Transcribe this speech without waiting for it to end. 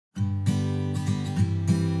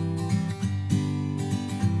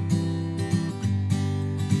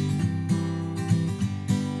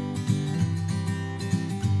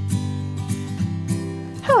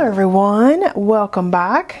Hello everyone, welcome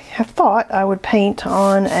back. I thought I would paint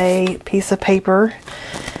on a piece of paper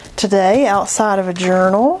today outside of a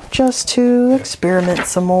journal just to experiment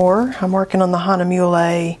some more. I'm working on the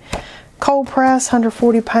Hahnemühle cold press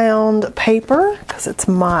 140 pound paper because it's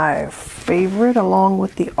my favorite along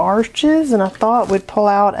with the arches, and I thought we'd pull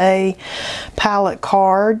out a palette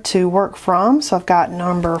card to work from. So I've got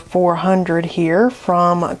number 400 here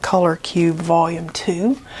from Color Cube Volume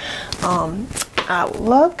 2. I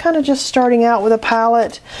love kind of just starting out with a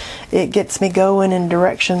palette. It gets me going in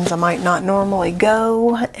directions I might not normally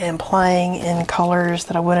go and playing in colors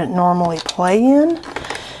that I wouldn't normally play in.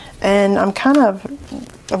 And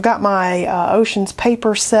I've got my Oceans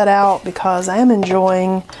paper set out because I am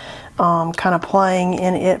enjoying kind of playing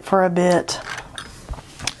in it for a bit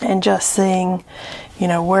and just seeing, you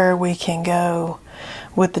know, where we can go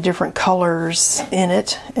with the different colors in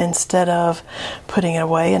it instead of putting it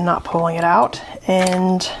away and not pulling it out.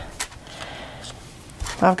 And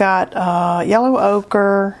I've got yellow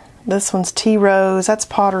ochre. This one's tea rose. That's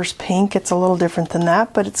Potter's pink. It's a little different than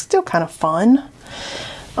that, but it's still kind of fun.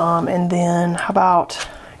 And then how about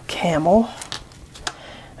camel?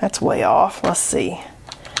 That's way off. Let's see.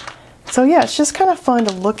 So yeah, it's just kind of fun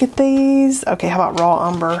to look at these. Okay, how about raw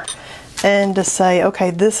umber? And to say,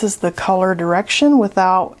 okay, this is the color direction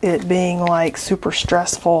without it being like super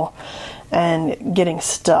stressful and getting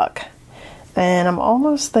stuck. And I'm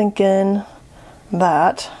almost thinking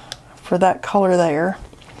that for that color there,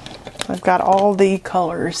 I've got all the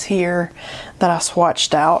colors here that I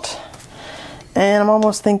swatched out. And I'm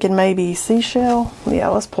almost thinking maybe seashell. Yeah,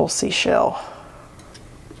 let's pull seashell.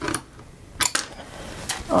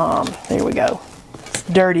 There we go. It's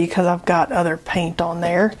dirty because I've got other paint on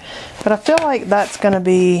there. But I feel like that's going to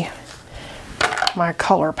be my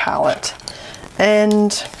color palette.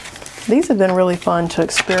 And these have been really fun to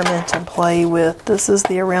experiment and play with. This is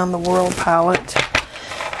the Around the World palette.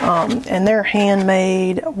 And they're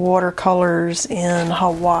handmade watercolors in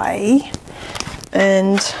Hawaii.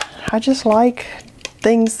 And I just like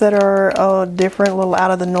things that are different, a little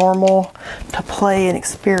out of the normal to play and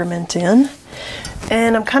experiment in.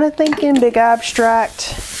 And I'm kind of thinking big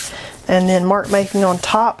abstract and then mark making on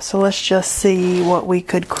top. So let's just see what we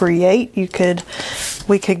could create. We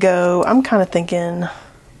could go, I'm kind of thinking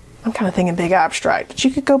big abstract, but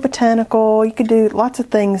you could go botanical. You could do lots of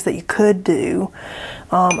things that you could do.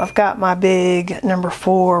 I've got my big number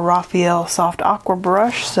 4 Raphael soft aqua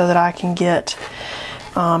brush so that I can get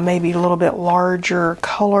maybe a little bit larger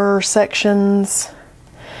color sections.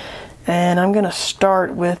 And I'm going to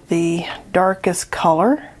start with the darkest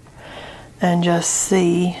color and just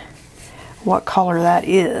see what color that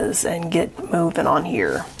is and get moving on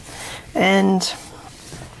here. And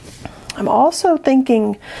I'm also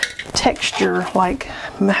thinking texture, like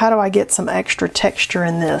how do I get some extra texture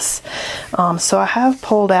in this? So I have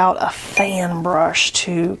pulled out a fan brush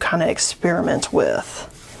to kind of experiment with.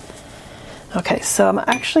 Okay, so I'm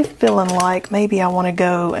actually feeling like maybe I want to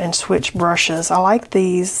go and switch brushes. I like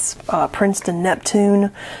these Princeton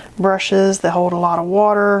Neptune brushes. They hold a lot of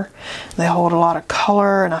water, they hold a lot of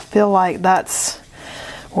color, and I feel like that's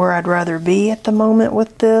where I'd rather be at the moment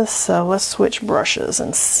with this. So let's switch brushes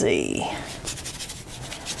and see.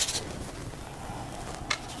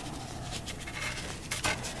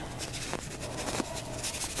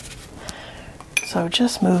 So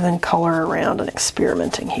just moving color around and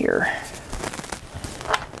experimenting here.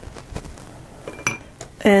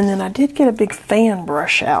 And then I did get a big fan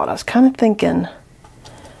brush out. I was kind of thinking,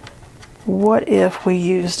 what if we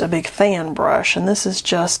used a big fan brush? And this is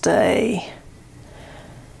just a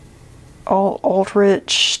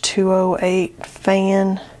Ultrich 208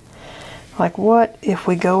 fan. Like, what if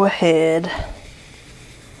we go ahead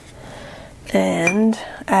and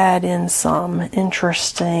add in some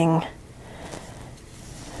interesting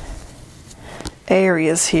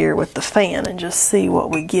areas here with the fan and just see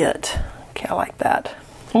what we get. Okay, I like that.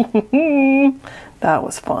 That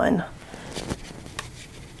was fun.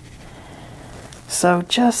 So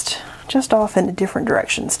just off into different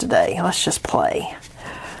directions today. Let's just play.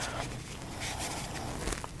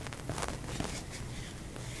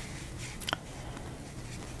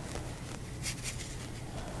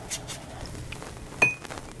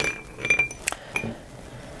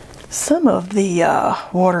 Some of the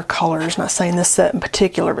watercolors, not saying this set in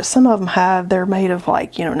particular, but some of them they're made of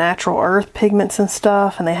like, you know, natural earth pigments and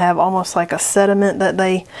stuff, and they have almost like a sediment that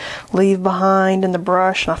they leave behind in the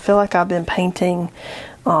brush. And I feel like I've been painting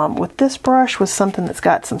with this brush with something that's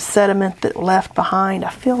got some sediment that left behind. I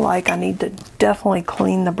feel like I need to definitely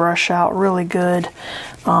clean the brush out really good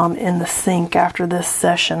in the sink after this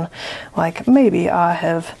session. Like maybe I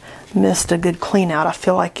have missed a good clean out. I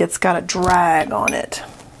feel like it's got a drag on it.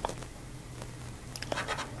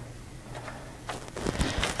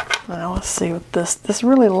 Now let's see what this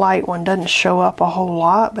really light one doesn't show up a whole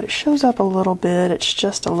lot, but it shows up a little bit. It's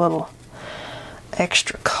just a little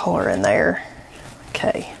extra color in there.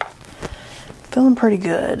 Okay, feeling pretty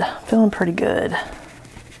good, feeling pretty good.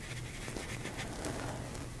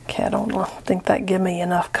 Okay, I don't think that give me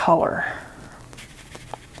enough color,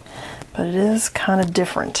 but it is kind of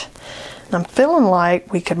different. And I'm feeling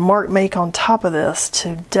like we could mark make on top of this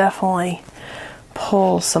to definitely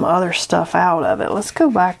pull some other stuff out of it. Let's go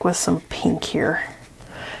back with some pink here.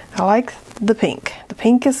 I like the pink. The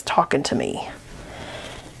pink is talking to me.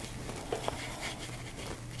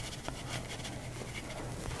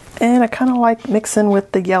 And I kind of like mixing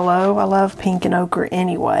with the yellow. I love pink and ochre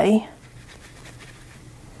anyway.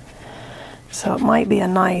 So it might be a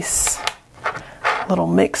nice little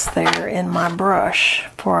mix there in my brush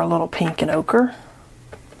for a little pink and ochre.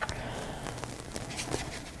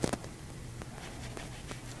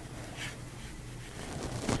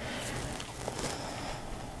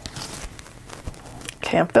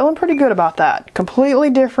 Okay, I'm feeling pretty good about that. Completely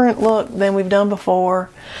different look than we've done before.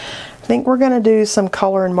 I think we're going to do some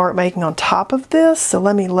color and mark making on top of this, so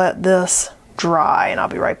let me let this dry and I'll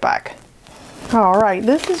be right back. Alright,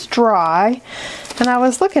 this is dry, and I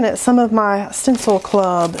was looking at some of my Stencil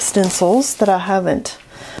Club stencils that I haven't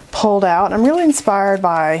pulled out. I'm really inspired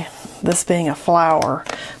by this being a flower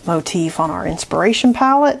motif on our inspiration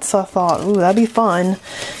palette, so I thought, ooh, that'd be fun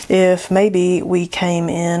if maybe we came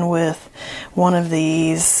in with one of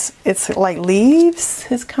these. It's like leaves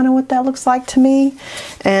is kind of what that looks like to me,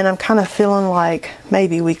 and I'm kind of feeling like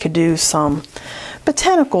maybe we could do some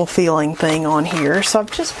botanical feeling thing on here. So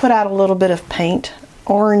I've just put out a little bit of paint,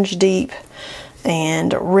 orange deep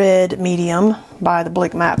and red medium by the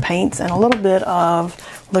Blick Matte Paints, and a little bit of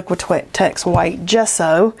Liquitex white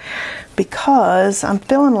gesso, because I'm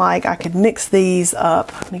feeling like I could mix these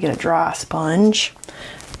up. Let me get a dry sponge.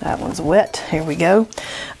 That one's wet. Here we go.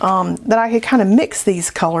 That I could kind of mix these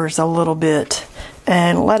colors a little bit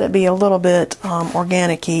and let it be a little bit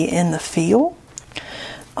organic-y in the feel.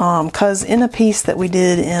 Because in a piece that we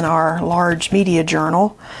did in our large media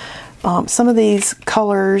journal, some of these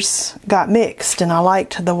colors got mixed, and I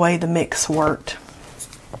liked the way the mix worked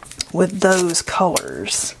with those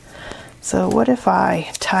colors. So what if I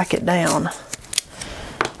tack it down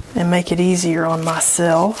and make it easier on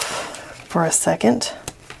myself for a second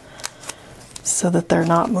so that they're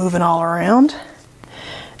not moving all around,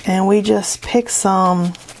 and we just pick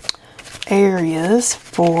some areas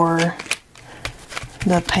for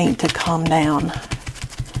the paint to come down.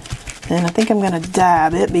 And I think I'm going to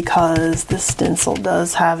dab it because this stencil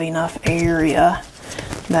does have enough area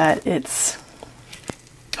that it's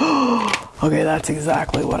okay, that's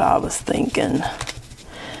exactly what I was thinking.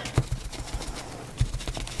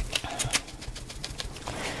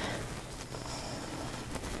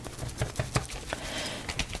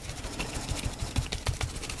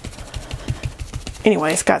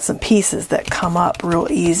 Anyway, it's got some pieces that come up real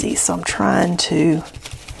easy, so I'm trying to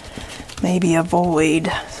maybe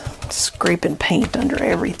avoid scraping paint under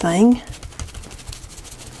everything.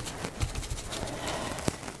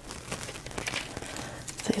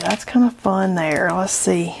 See, that's kind of fun there. Let's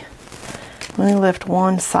see. Let me lift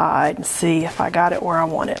one side and see if I got it where I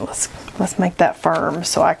want it. Let's make that firm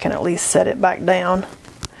so I can at least set it back down.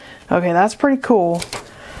 Okay, that's pretty cool.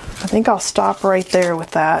 I think I'll stop right there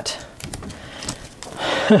with that.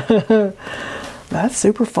 That's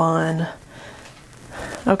super fun.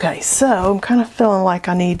 Okay, so I'm kind of feeling like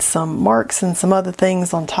I need some marks and some other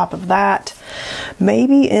things on top of that.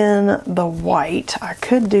 Maybe in the white, I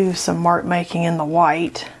could do some mark making in the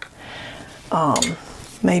white.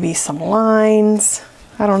 Maybe some lines.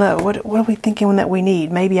 I don't know. What are we thinking that we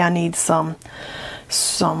need? Maybe I need some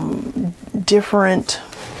different.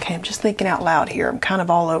 Okay, I'm just thinking out loud here. I'm kind of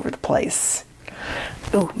all over the place.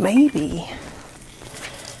 Oh, maybe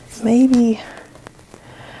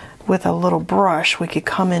with a little brush we could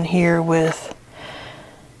come in here with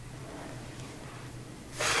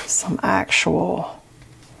some actual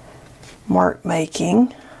mark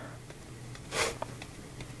making.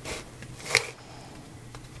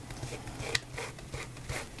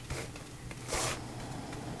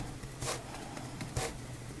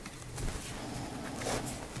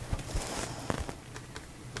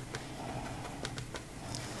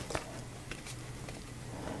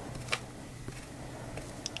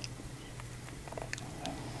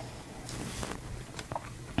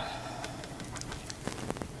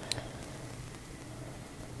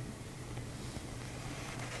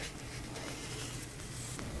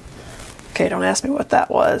 Okay, don't ask me what that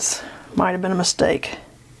was. Might have been a mistake.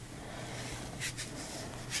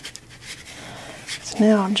 So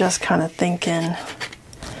now I'm just kind of thinking a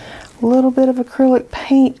little bit of acrylic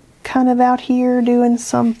paint kind of out here doing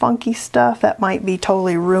some funky stuff that might be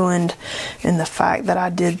totally ruined in the fact that I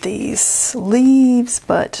did these leaves,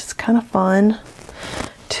 but it's kind of fun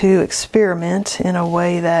to experiment in a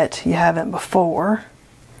way that you haven't before.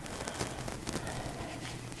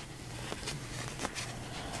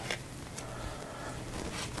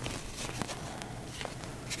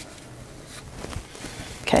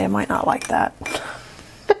 Okay, I might not like that.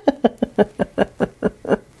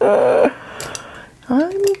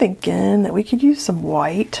 I'm thinking that we could use some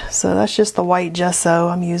white. So that's just the white gesso.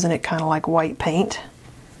 I'm using it kind of like white paint.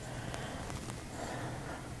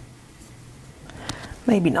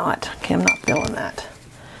 Maybe not. Okay, I'm not feeling that.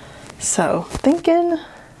 So thinking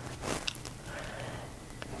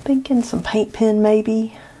some paint pen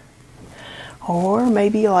maybe. Or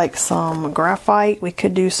maybe like some graphite. We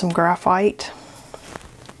could do some graphite.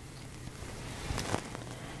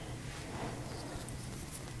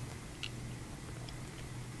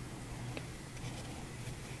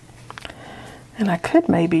 And I could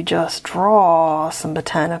maybe just draw some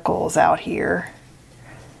botanicals out here.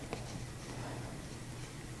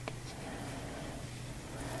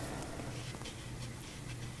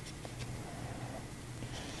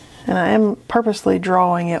 And I am purposely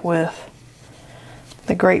drawing it with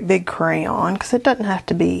the great big crayon because it doesn't have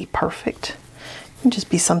to be perfect. It can just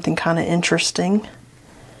be something kind of interesting.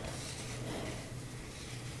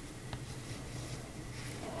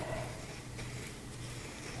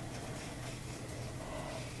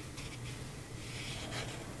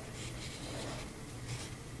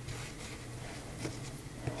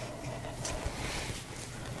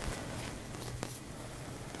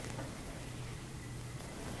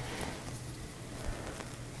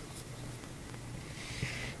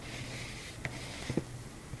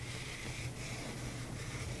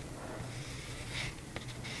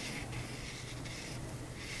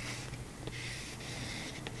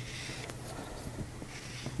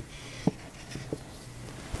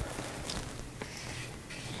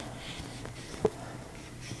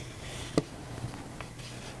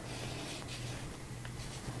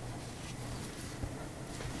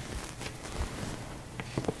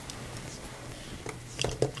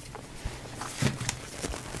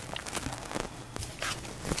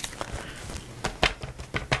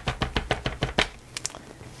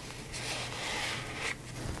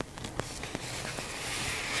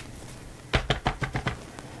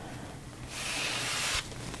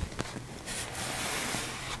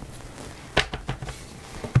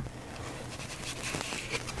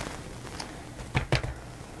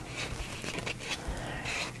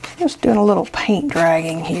 Just doing a little paint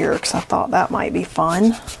dragging here because I thought that might be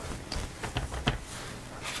fun.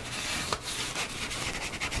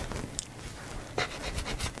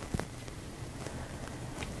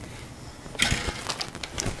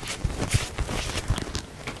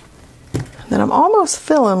 Then I'm almost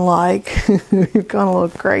feeling like we've gone a little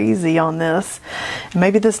crazy on this.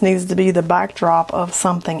 Maybe this needs to be the backdrop of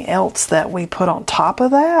something else that we put on top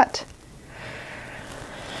of that.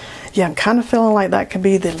 Yeah, I'm kind of feeling like that could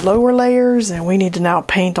be the lower layers and we need to now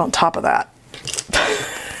paint on top of that.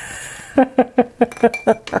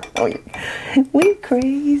 We're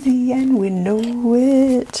crazy and we know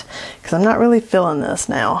it. Because I'm not really feeling this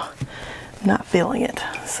now. I'm not feeling it.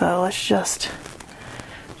 So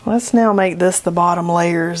let's now make this the bottom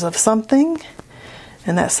layers of something.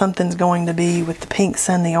 And that something's going to be with the pinks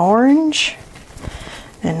and the orange.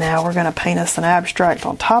 And now we're going to paint us an abstract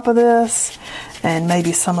on top of this. And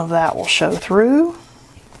maybe some of that will show through.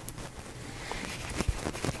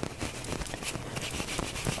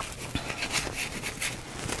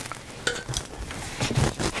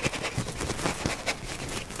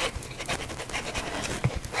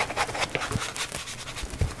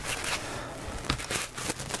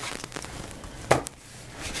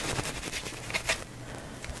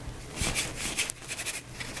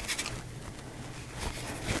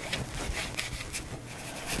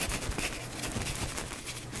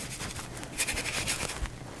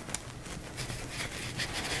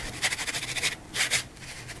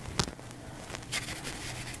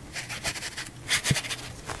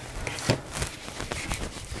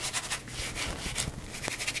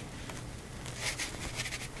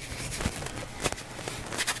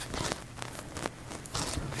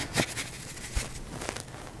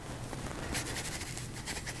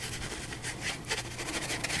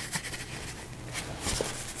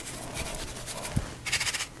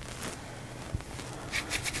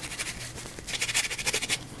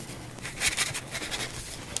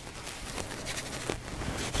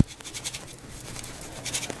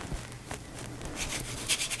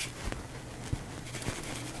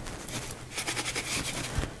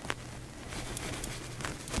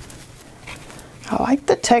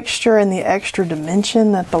 texture and the extra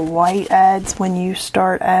dimension that the white adds when you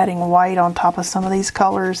start adding white on top of some of these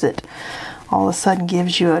colors, it all of a sudden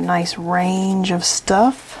gives you a nice range of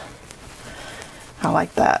stuff. I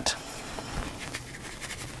like that.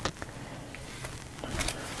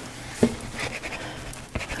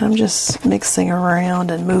 I'm just mixing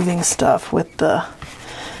around and moving stuff with the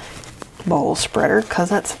bowl spreader because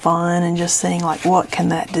that's fun, and just seeing like what can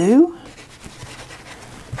that do.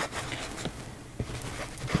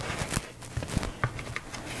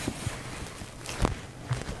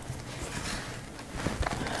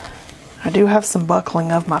 I do have some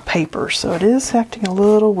buckling of my paper, so it is acting a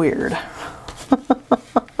little weird.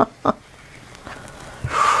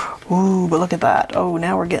 Ooh, but look at that. Oh,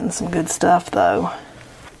 now we're getting some good stuff though.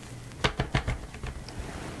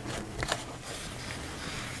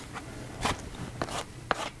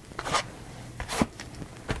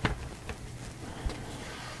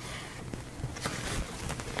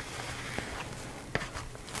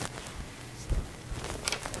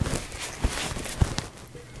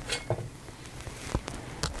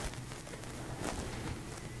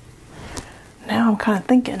 Now I'm kind of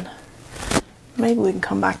thinking maybe we can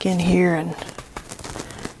come back in here and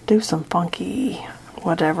do some funky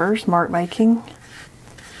whatever's mark making.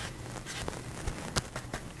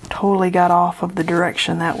 Totally got off of the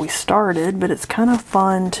direction that we started, but it's kind of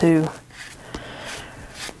fun to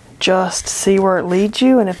just see where it leads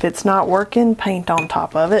you, and if it's not working, paint on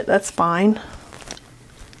top of it. That's fine.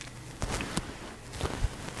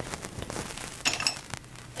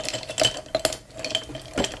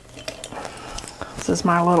 This is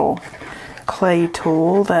my little clay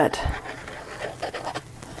tool that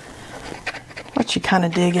lets you kind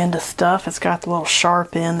of dig into stuff. It's got the little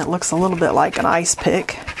sharp end that looks a little bit like an ice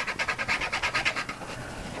pick.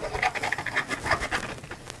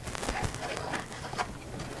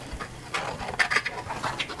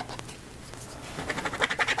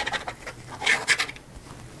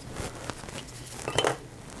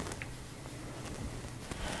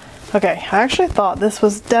 Okay, I actually thought this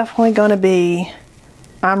was definitely going to be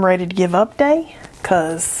I'm ready to give up day,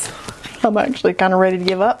 because I'm actually kind of ready to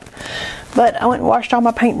give up. But I went and washed all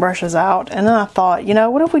my paintbrushes out, and then I thought, you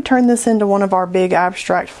know, what if we turn this into one of our big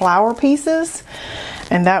abstract flower pieces?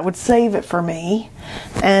 And that would save it for me.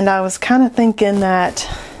 And I was kind of thinking that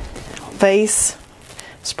vase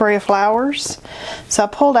spray of flowers. So I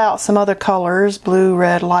pulled out some other colors: blue,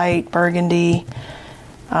 red, light, burgundy,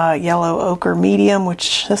 yellow, ochre, medium,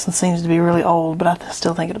 which this one seems to be really old, but I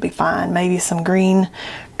still think it'll be fine. Maybe some green,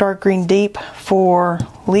 dark green deep for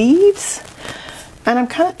leaves. And I'm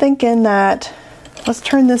kind of thinking that let's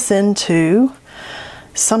turn this into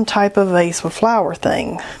some type of vase with flower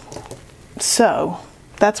thing. So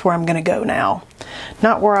that's where I'm going to go now.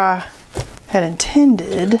 Not where I had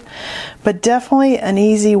intended, but definitely an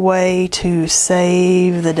easy way to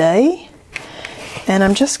save the day. And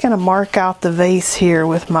I'm just going to mark out the vase here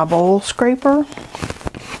with my bowl scraper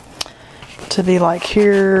to be like,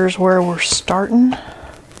 here's where we're starting.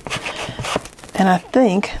 And I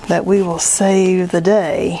think that we will save the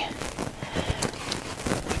day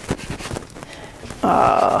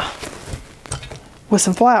with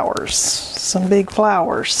some flowers, some big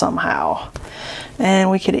flowers somehow.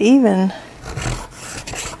 And we could even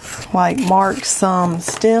like mark some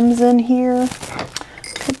stems in here.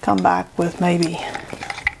 Could come back with maybe, I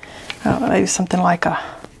don't know, maybe something like a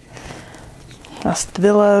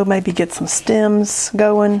stabilo, maybe get some stems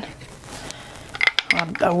going.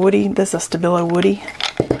 A woody, this is a stabilo woody.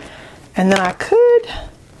 And then I could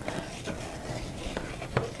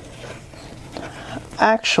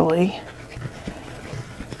actually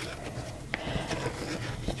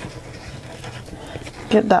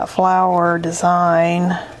get that flower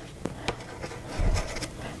design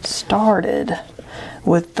started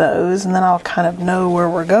with those, and then I'll kind of know where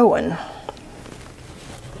we're going.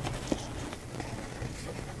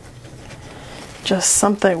 Just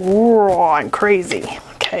something raw and crazy.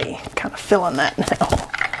 Okay, kind of feeling that now.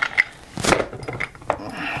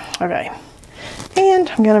 Okay, and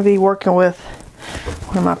I'm going to be working with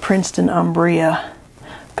one of my Princeton Umbria.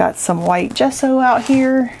 Got some white gesso out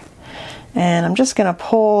here, and I'm just going to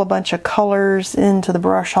pull a bunch of colors into the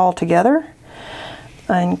brush all together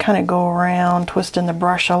and kind of go around twisting the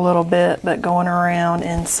brush a little bit, but going around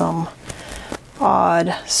in some odd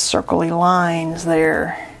circly lines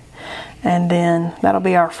there. And then that'll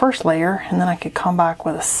be our first layer, and then I could come back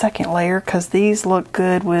with a second layer because these look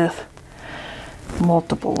good with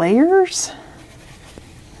multiple layers.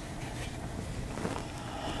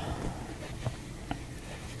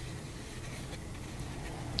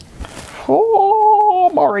 Oh,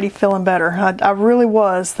 I'm already feeling better. I really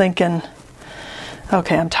was thinking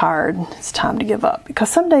Okay, I'm tired. It's time to give up. Because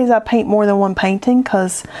some days I paint more than one painting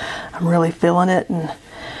because I'm really feeling it, and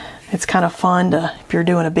it's kind of fun to, if you're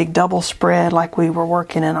doing a big double spread like we were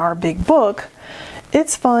working in our big book,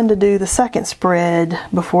 it's fun to do the second spread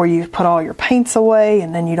before you've put all your paints away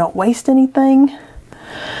and then you don't waste anything.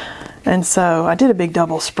 And so I did a big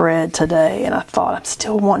double spread today, and I thought I'm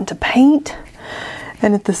still wanting to paint,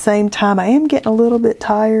 and at the same time I am getting a little bit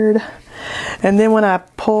tired. And then when I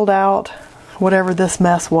pulled out whatever this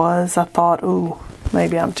mess was, I thought, ooh,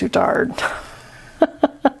 maybe I'm too tired.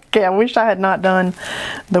 Okay, I wish I had not done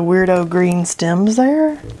the weirdo green stems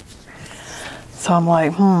there. So I'm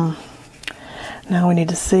like, now we need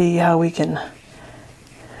to see how we can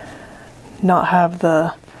not have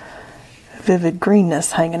the vivid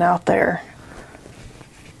greenness hanging out there.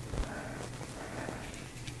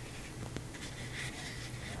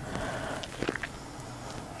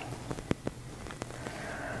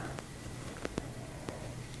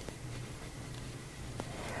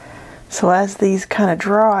 So as these kind of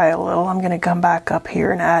dry a little, I'm going to come back up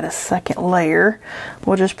here and add a second layer.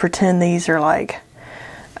 We'll just pretend these are like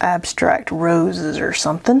abstract roses or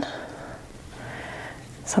something.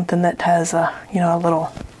 Something that has a, you know, a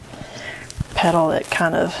little petal that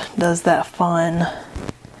kind of does that fun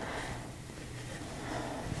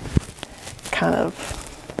kind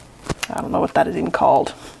of, I don't know what that is even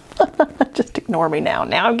called. Just ignore me now.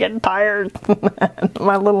 Now I'm getting tired.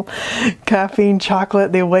 My little caffeine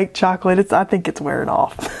chocolate, the awake chocolate, I think it's wearing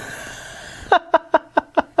off.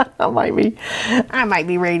 I might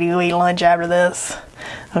be ready to eat lunch after this.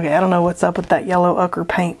 Okay, I don't know what's up with that yellow ochre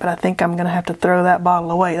paint, but I think I'm gonna have to throw that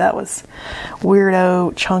bottle away. That was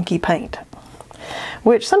weirdo chunky paint.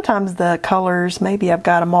 Which sometimes the colors, maybe I've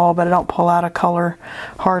got them all, but I don't pull out a color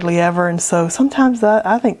hardly ever, and so sometimes that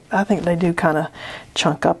I think they do kind of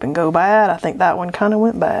chunk up and go bad. I think that one kind of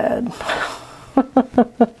went bad.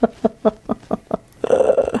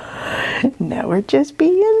 Now we're just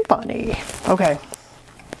being funny. Okay,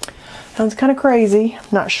 sounds kind of crazy.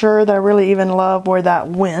 Not sure that I really even love where that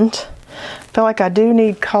went. I feel like I do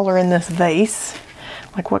need color in this vase.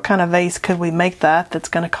 Like, what kind of vase could we make that's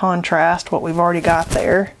going to contrast what we've already got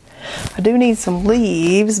there? I do need some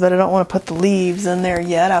leaves, but I don't want to put the leaves in there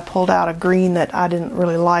yet. I pulled out a green that I didn't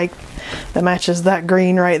really like that matches that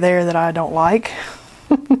green right there that I don't like.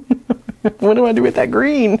 What do I do with that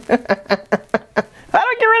green? I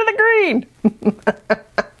don't get rid of the green.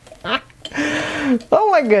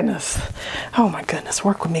 Oh my goodness. Oh my goodness.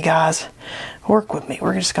 Work with me, guys. Work with me.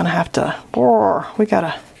 We're just going to have to,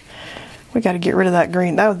 we got to get rid of that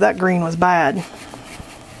green. That green was bad.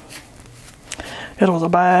 It was a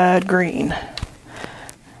bad green.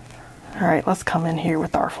 All right, let's come in here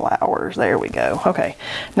with our flowers. There we go. Okay,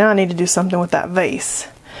 now I need to do something with that vase.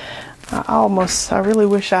 I really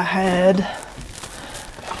wish I had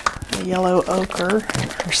a yellow ochre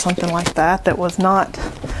or something like that that was not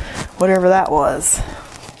whatever that was.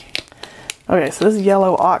 Okay, so this is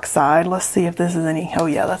yellow oxide. Let's see if this is any, oh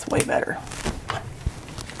yeah, that's way better.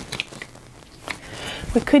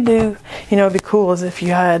 We could do, you know, it'd be cool as if you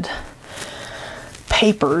had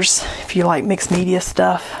papers, if you like mixed media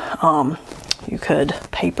stuff, you could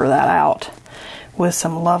paper that out with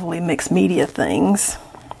some lovely mixed media things.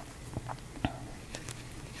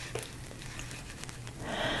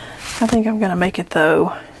 I think I'm going to make it,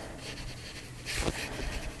 though,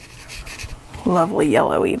 lovely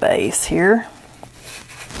yellowy base here.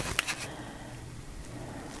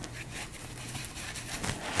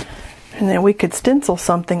 And then we could stencil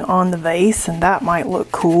something on the vase, and that might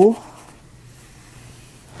look cool.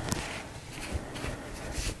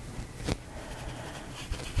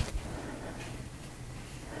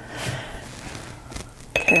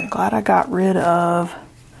 Okay, I'm glad I got rid of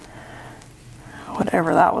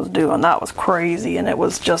whatever that was doing. That was crazy, and it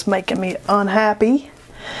was just making me unhappy.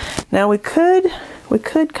 Now we could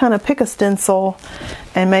kind of pick a stencil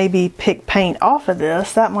and maybe pick paint off of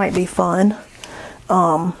this. That might be fun.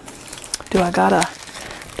 Do I got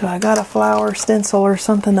a flower stencil or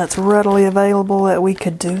something that's readily available that we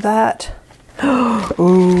could do that?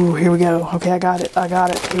 Ooh, here we go. Okay, I got it.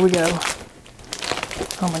 Here we go.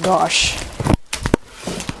 Oh my gosh.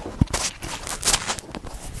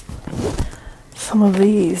 Some of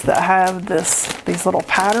these that have these little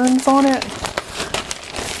patterns on it.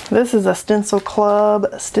 This is a Stencil Club,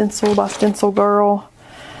 Stencil by Stencil Girl.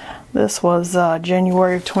 This was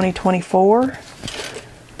January of 2024.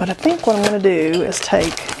 But I think what I'm going to do is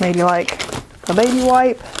take maybe like a baby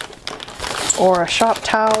wipe or a shop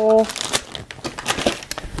towel,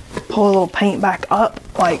 pull a little paint back up,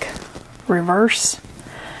 like reverse,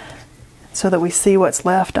 so that we see what's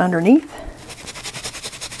left underneath.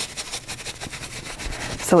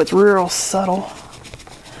 so it's real subtle,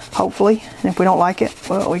 hopefully. And if we don't like it,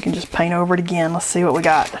 well, we can just paint over it again. Let's see what we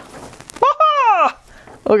got.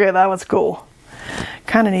 Okay, that was cool.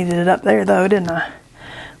 Kind of needed it up there though, didn't I?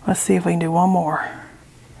 Let's see if we can do one more.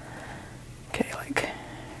 Okay, like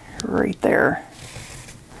right there.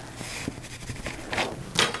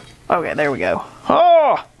 Okay, there we go.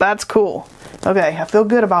 Oh, that's cool. Okay, I feel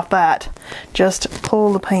good about that. Just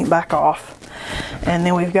pull the paint back off. And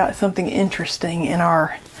then we've got something interesting in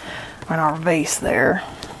our vase there.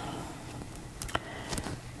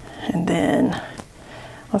 And then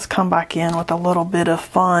let's come back in with a little bit of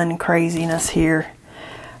fun craziness here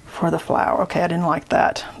for the flower. Okay, I didn't like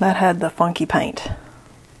that. That had the funky paint.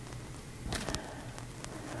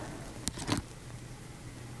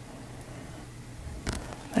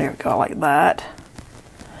 There we go, like that.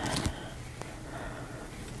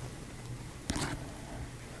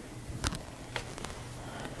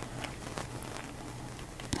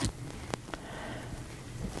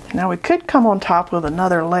 Now we could come on top with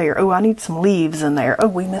another layer. Oh, I need some leaves in there. Oh,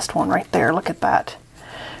 we missed one right there. Look at that.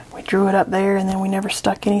 We drew it up there and then we never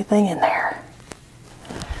stuck anything in there.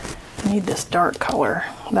 I need this dark color.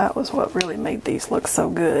 That was what really made these look so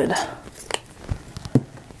good.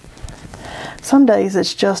 Some days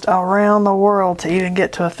it's just around the world to even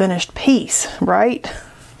get to a finished piece, right?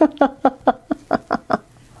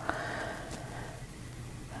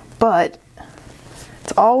 But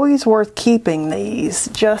it's always worth keeping these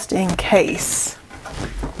just in case.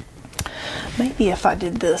 Maybe if I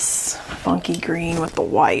did this funky green with the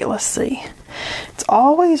white, let's see. It's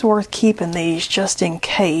always worth keeping these just in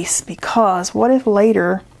case, because what if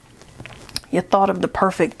later you thought of the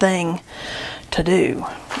perfect thing to do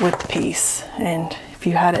with the piece, and if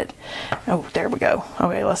you had it, oh, there we go.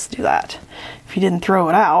 Okay, let's do that. If you didn't throw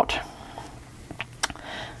it out,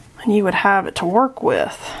 and you would have it to work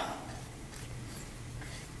with.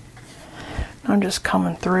 I'm just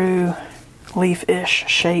coming through leaf-ish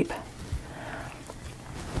shape.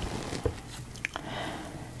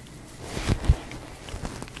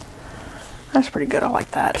 That's pretty good. I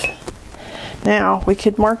like that. Now we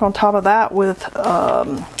could mark on top of that with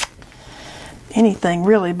anything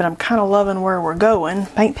really, but I'm kind of loving where we're going.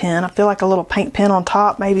 Paint pen. I feel like a little paint pen on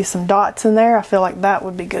top, maybe some dots in there. I feel like that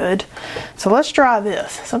would be good. So let's try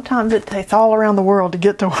this. Sometimes it takes all around the world to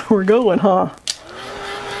get to where we're going, huh?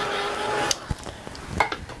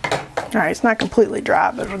 Alright, it's not completely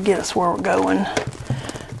dry, but it'll get us where we're going.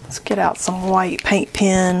 Let's get out some white paint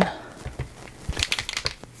pen.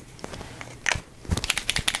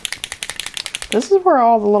 This is where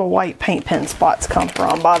all the little white paint pen spots come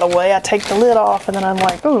from, by the way. I take the lid off and then I'm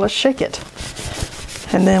like, oh, let's shake it.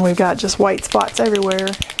 And then we've got just white spots everywhere.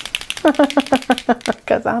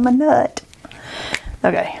 Because I'm a nut.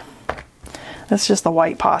 Okay. That's just the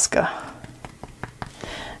white Posca.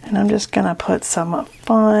 And I'm just going to put some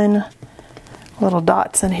fun little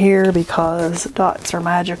dots in here because dots are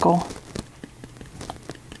magical.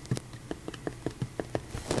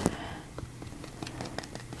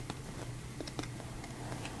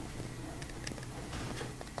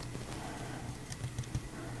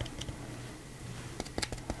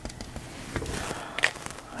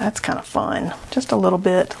 That's kind of fun. Just a little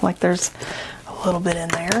bit, like there's a little bit in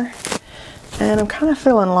there. And I'm kind of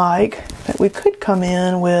feeling like that we could come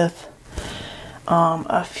in with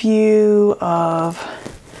a few of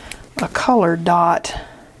a colored dot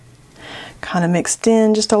kind of mixed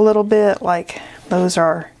in just a little bit, like those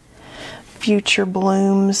are future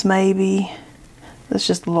blooms maybe. That's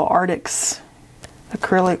just a little Arctic's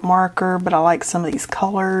acrylic marker, but I like some of these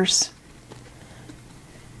colors.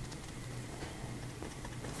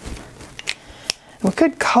 We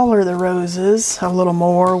could color the roses a little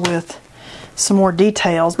more with some more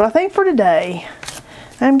details, but I think for today,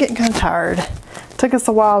 I'm getting kind of tired. It took us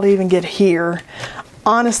a while to even get here.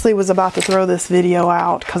 Honestly, was about to throw this video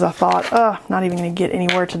out because I thought, not even going to get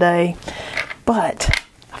anywhere today. But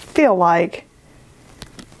I feel like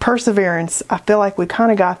perseverance, I feel like we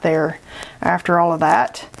kind of got there after all of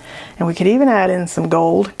that. And we could even add in some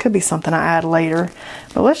gold. Could be something I add later.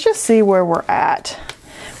 But let's just see where we're at.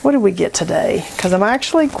 What did we get today? Because I'm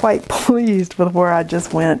actually quite pleased with where I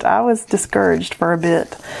just went. I was discouraged for a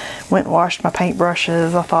bit. Went and washed my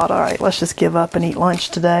paintbrushes. I thought, all right, let's just give up and eat lunch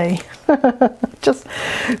today.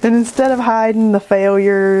 And instead of hiding the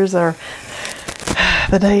failures or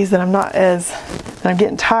the days that I'm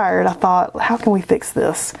getting tired, I thought, how can we fix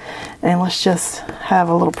this? And let's just have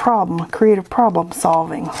a little problem, creative problem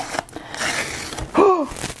solving. And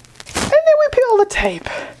then we peel the tape.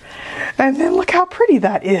 And then look how pretty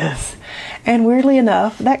that is. And weirdly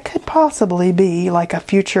enough, that could possibly be like a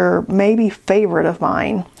future maybe favorite of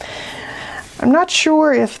mine. I'm not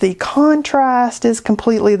sure if the contrast is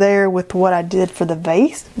completely there with what I did for the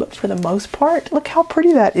vase, but for the most part, look how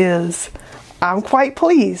pretty that is. I'm quite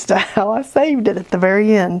pleased how I saved it at the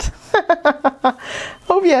very end.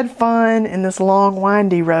 Hope you had fun in this long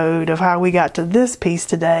windy road of how we got to this piece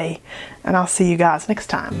today, and I'll see you guys next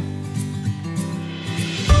time.